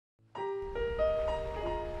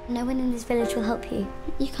No one in this village will help you.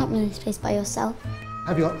 You can't run this place by yourself.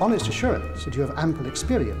 Have your honest assurance that you have ample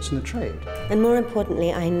experience in the trade? And more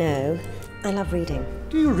importantly, I know I love reading.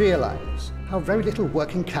 Do you realise how very little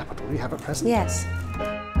working capital you have at present? Yes.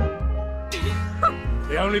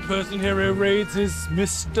 The only person here who reads is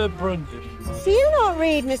Mr. Brundage. Do you not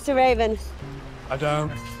read, Mr. Raven? I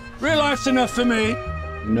don't. Real life's enough for me.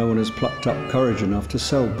 No one has plucked up courage enough to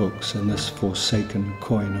sell books in this forsaken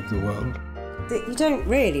coin of the world. That you don't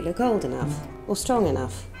really look old enough or strong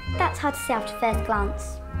enough. That's hard to say after first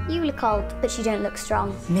glance. You look old, but you don't look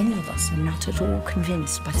strong. Many of us are not at all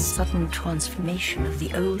convinced by the sudden transformation of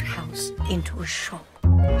the old house into a shop.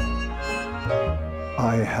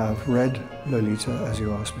 I have read Lolita as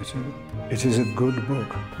you asked me to. It is a good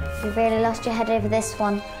book. You've really lost your head over this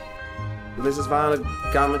one. Mrs. Violet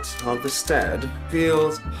Garment of the Stead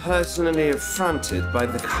feels personally affronted by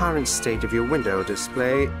the current state of your window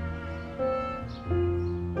display.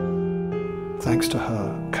 Thanks to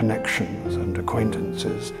her connections and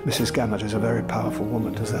acquaintances, Mrs. Gammett is a very powerful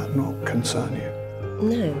woman. Does that not concern you?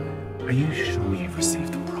 No. Are you sure you've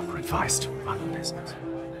received the proper advice to run a business?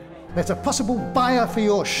 There's a possible buyer for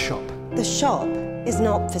your shop. The shop is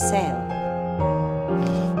not for sale.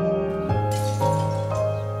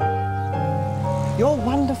 Your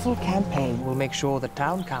wonderful campaign will make sure that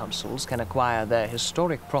town councils can acquire their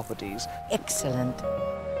historic properties. Excellent.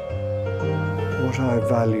 What I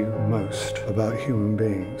value most about human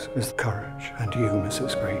beings is courage, and you,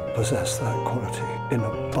 Mrs. Green, possess that quality in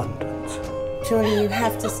abundance. Surely you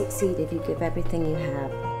have to succeed if you give everything you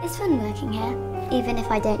have. It's fun working here, even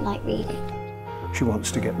if I don't like reading. She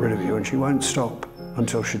wants to get rid of you, and she won't stop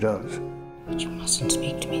until she does. But you mustn't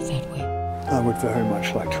speak to me that way. I would very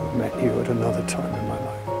much like to have met you at another time in my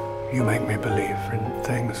life. You make me believe in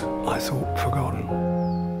things I thought forgotten.